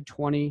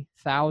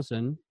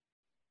 220,000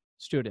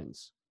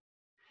 students,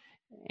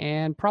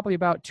 and probably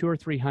about 200 or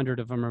 300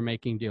 of them are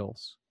making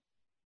deals.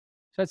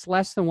 So it's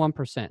less than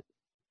 1%.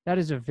 That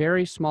is a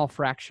very small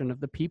fraction of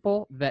the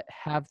people that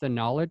have the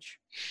knowledge,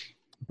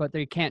 but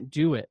they can't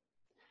do it.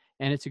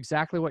 And it's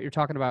exactly what you're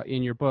talking about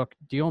in your book,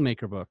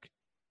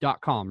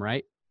 dealmakerbook.com,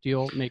 right?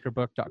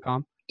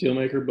 Dealmakerbook.com.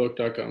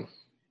 Dealmakerbook.com.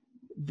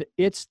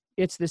 It's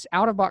this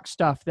out-of-box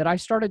stuff that I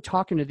started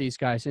talking to these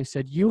guys, and I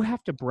said, you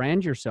have to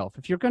brand yourself.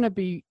 If you're going to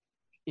be,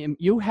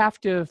 you have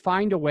to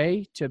find a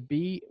way to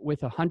be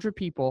with 100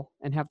 people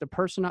and have the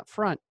person up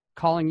front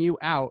calling you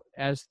out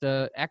as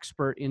the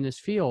expert in this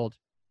field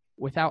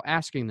without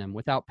asking them,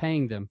 without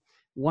paying them.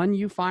 When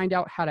you find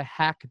out how to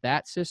hack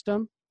that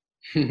system,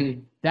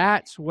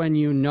 that's when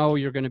you know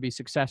you're going to be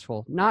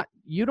successful.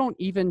 You don't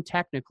even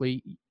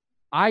technically,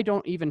 I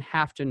don't even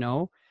have to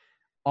know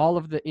all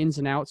of the ins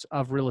and outs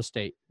of real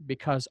estate,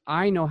 because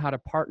I know how to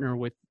partner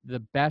with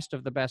the best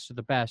of the best of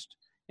the best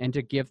and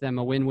to give them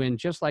a win-win,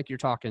 just like you're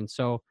talking.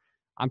 So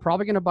I'm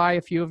probably going to buy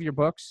a few of your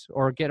books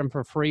or get them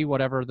for free,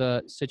 whatever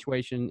the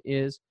situation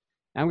is.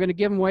 I'm going to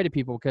give them away to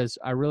people because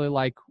I really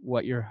like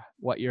what you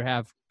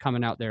have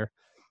coming out there.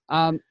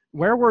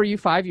 Where were you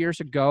 5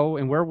 years ago,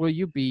 and where will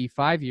you be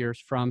 5 years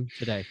from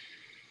today?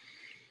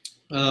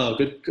 Oh,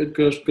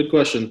 good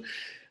question.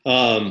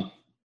 5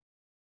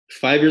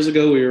 years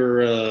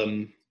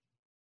ago,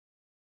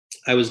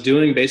 I was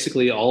doing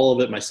basically all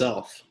of it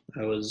myself.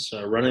 I was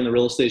running the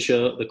real estate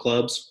show, the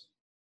clubs.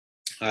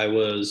 I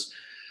was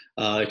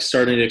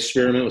starting to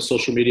experiment with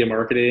social media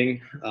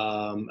marketing,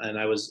 and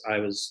I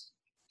was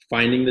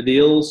finding the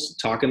deals,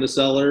 talking to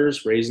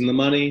sellers, raising the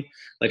money.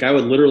 Like I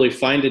would literally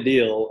find a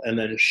deal and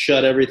then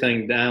shut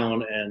everything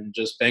down and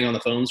just bang on the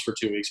phones for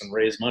 2 weeks and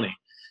raise money.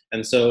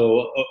 And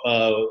so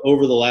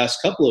over the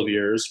last couple of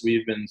years,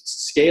 we've been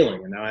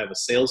scaling. And now I have a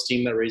sales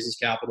team that raises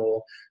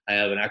capital. I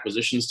have an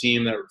acquisitions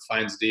team that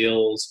finds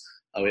deals.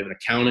 We have an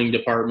accounting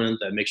department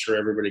that makes sure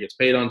everybody gets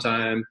paid on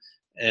time.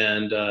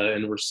 And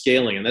we're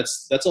scaling. And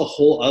that's a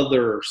whole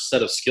other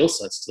set of skill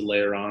sets to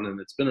layer on. And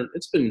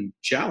it's been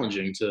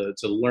challenging to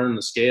learn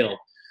the scale.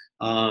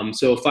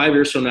 So 5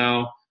 years from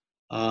now,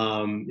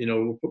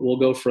 we'll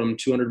go from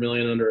 200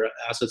 million under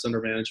assets under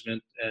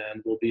management,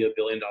 and we'll be $1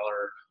 billion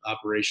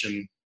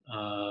operation,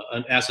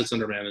 assets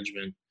under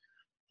management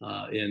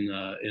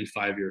in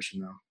 5 years from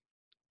now.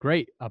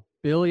 Great. $1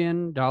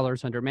 billion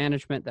under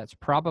management. That's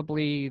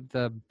probably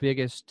the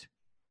biggest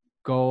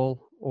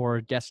goal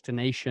or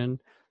destination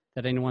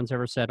that anyone's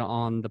ever said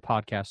on the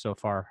podcast so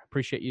far.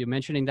 Appreciate you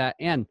mentioning that.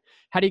 And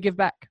how do you give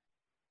back?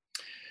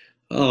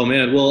 Oh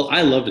man. Well,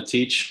 I love to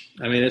teach.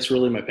 I mean, it's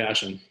really my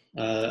passion.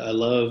 I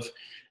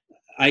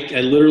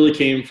literally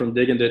came from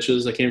digging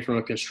ditches. I came from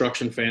a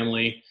construction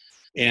family,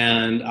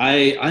 and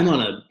I'm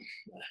an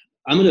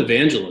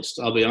evangelist.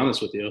 I'll be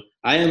honest with you.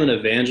 I am an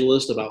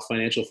evangelist about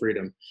financial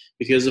freedom,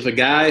 because if a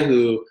guy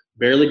who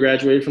barely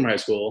graduated from high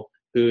school,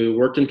 who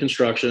worked in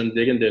construction,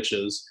 digging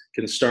ditches,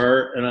 can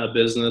start a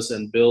business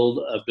and build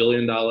 $1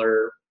 billion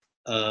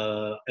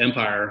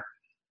empire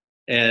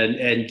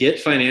and get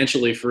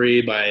financially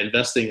free by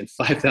investing in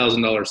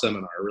 $5,000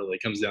 seminar, really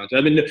comes down to.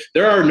 I mean,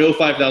 there are no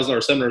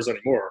 $5,000 seminars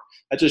anymore.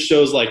 That just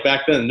shows like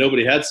back then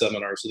nobody had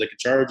seminars, so they could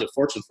charge a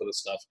fortune for this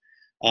stuff.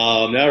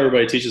 Now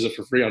everybody teaches it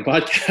for free on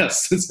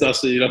podcasts and stuff,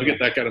 so you don't get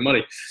that kind of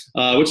money,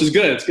 which is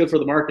good. It's good for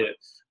the market.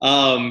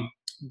 I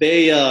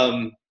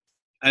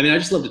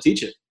just love to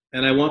teach it.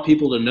 And I want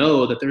people to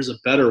know that there's a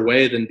better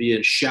way than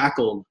being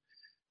shackled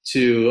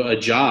to a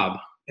job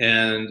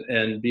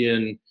and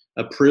being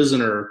a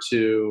prisoner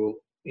to,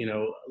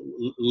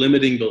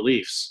 limiting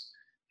beliefs.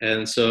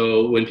 And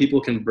so when people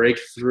can break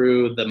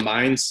through the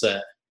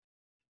mindset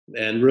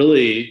and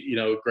really,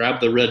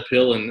 grab the red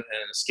pill and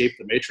escape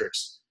the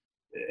matrix,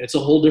 it's a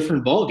whole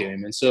different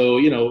ballgame. And so,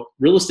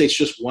 real estate's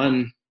just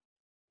one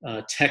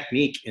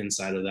technique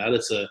inside of that.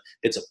 It's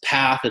a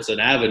path, it's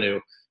an avenue.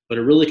 But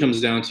it really comes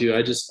down to,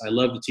 I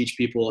love to teach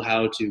people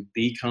how to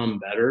become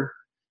better.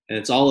 And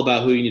it's all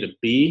about who you need to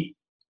be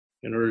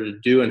in order to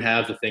do and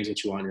have the things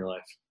that you want in your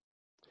life.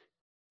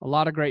 A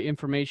lot of great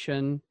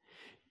information.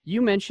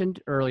 You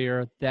mentioned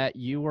earlier that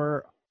you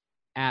were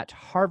at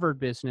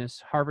Harvard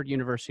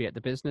University at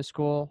the business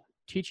school,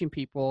 teaching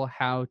people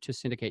how to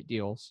syndicate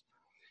deals.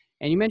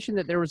 And you mentioned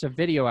that there was a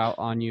video out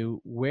on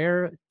you.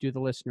 Where do the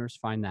listeners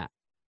find that?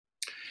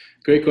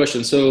 Great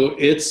question. So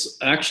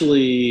it's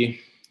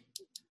actually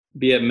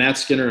be at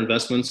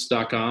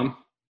mattskinner.investments.com.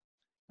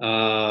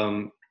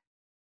 I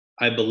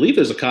believe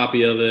there's a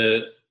copy of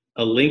it,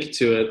 a link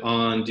to it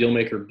on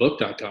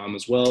dealmakerbook.com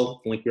as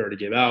well, the link we already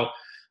gave out.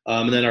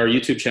 And then our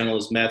YouTube channel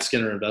is Matt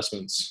Skinner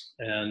Investments.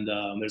 And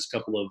there's a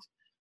couple of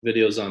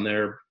videos on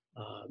there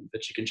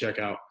that you can check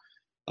out.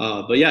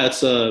 But yeah,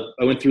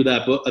 I went through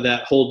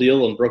that whole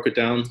deal and broke it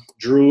down,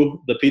 drew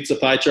the pizza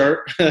pie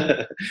chart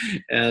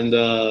and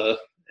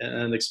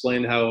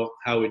explained how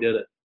we did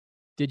it.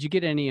 Did you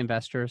get any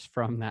investors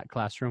from that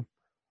classroom?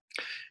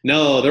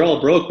 No, they're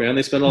all broke, man.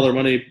 They spend all their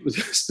money.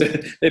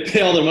 They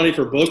pay all their money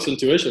for books and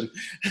tuition.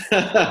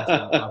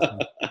 Awesome.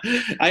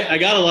 I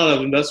got a lot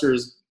of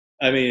investors.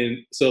 I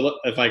mean, so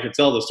if I could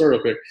tell the story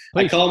real quick,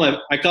 please. I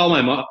call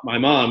my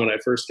mom when I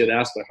first get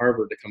asked by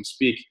Harvard to come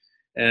speak,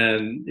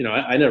 and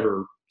I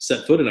never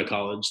set foot in a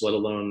college, let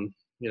alone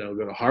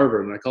go to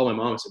Harvard. And I called my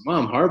mom and said,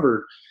 "Mom,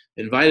 Harvard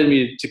invited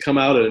me to come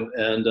out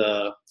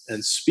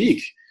and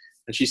speak."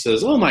 And she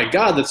says, "Oh my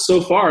God, that's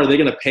so far. Are they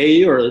going to pay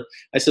you?" Or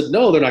I said,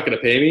 "No, they're not going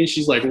to pay me." And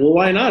she's like, "Well,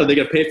 why not? Are they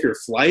going to pay for your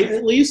flight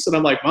at least?" And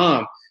I'm like,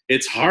 "Mom,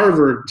 it's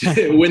Harvard.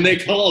 When they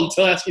call and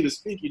ask you to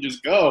speak, you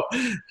just go."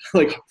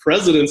 Like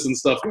presidents and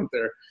stuff went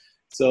there.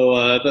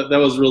 So that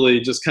was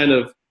really just kind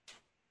of,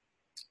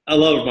 I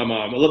love my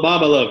mom. Mom,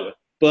 I love you.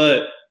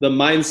 But the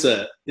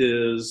mindset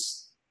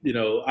is,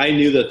 I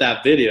knew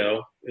that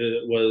video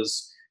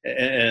was,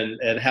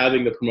 and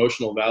having the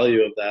promotional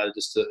value of that,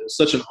 just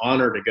such an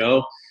honor to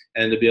go.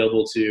 And to be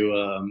able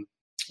to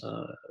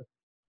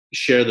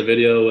share the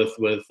video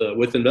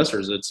with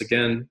investors. It's,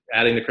 again,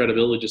 adding the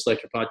credibility, just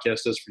like your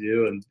podcast does for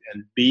you, and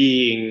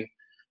being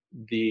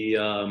the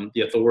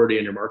authority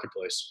in your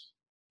marketplace.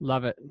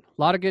 Love it.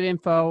 A lot of good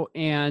info.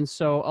 And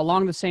so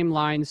along the same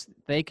lines,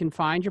 they can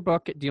find your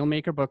book at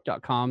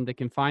dealmakerbook.com. They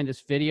can find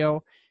this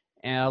video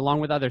along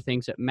with other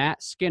things at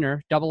Matt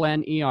Skinner,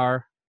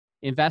 NNER,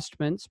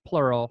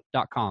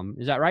 investmentsplural.com.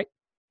 Is that right?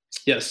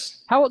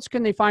 Yes. How else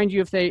can they find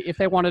you if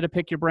they wanted to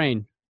pick your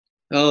brain?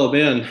 Oh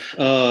man,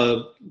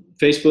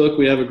 Facebook.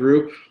 We have a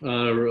group.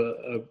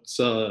 It's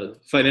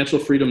Financial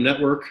Freedom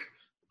Network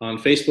on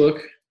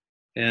Facebook,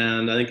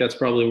 and I think that's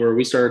probably where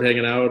we started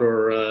hanging out,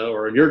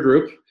 or in your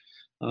group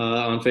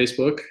on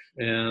Facebook.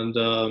 And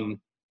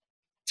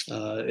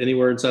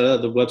anywhere inside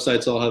of that, the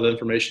websites all have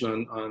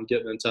information on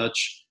getting in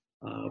touch.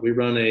 We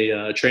run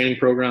a training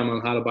program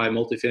on how to buy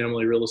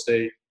multifamily real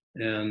estate,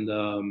 and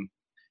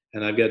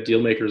I've got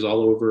deal makers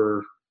all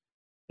over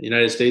the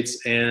United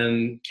States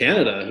and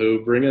Canada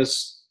who bring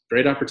us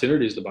great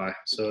opportunities to buy.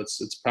 So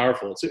it's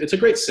powerful. It's a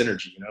great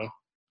synergy,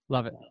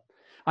 Love it.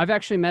 I've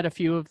actually met a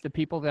few of the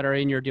people that are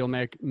in your Deal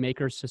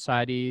Makers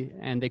Society,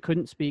 and they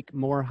couldn't speak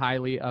more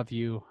highly of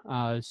you.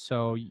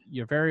 So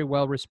you're very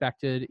well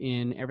respected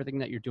in everything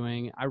that you're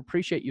doing. I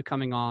appreciate you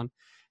coming on.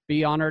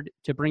 Be honored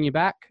to bring you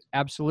back.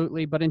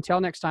 Absolutely. But until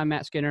next time,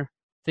 Matt Skinner,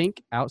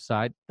 think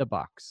outside the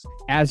box.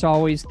 As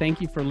always,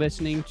 thank you for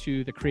listening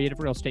to the Creative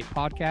Real Estate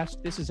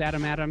Podcast. This is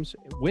Adam Adams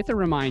with a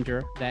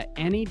reminder that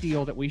any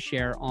deal that we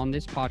share on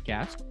this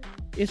podcast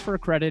is for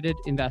accredited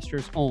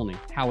investors only.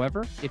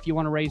 However, if you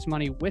want to raise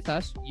money with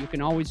us, you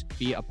can always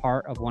be a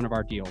part of one of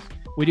our deals.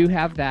 We do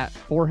have that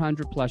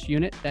 400 plus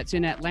unit that's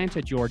in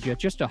Atlanta, Georgia,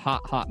 just a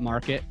hot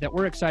market that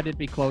we're excited to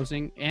be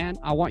closing, and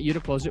I want you to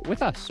close it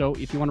with us. So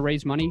if you want to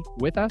raise money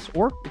with us,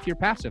 or if you're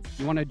passive,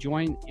 you want to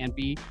join and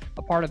be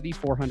a part of these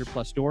 400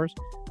 plus stores,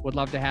 would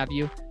love to have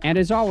you. And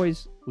as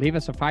always, leave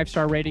us a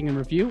 5-star rating and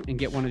review and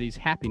get one of these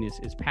Happiness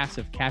is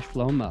Passive cash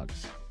flow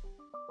mugs.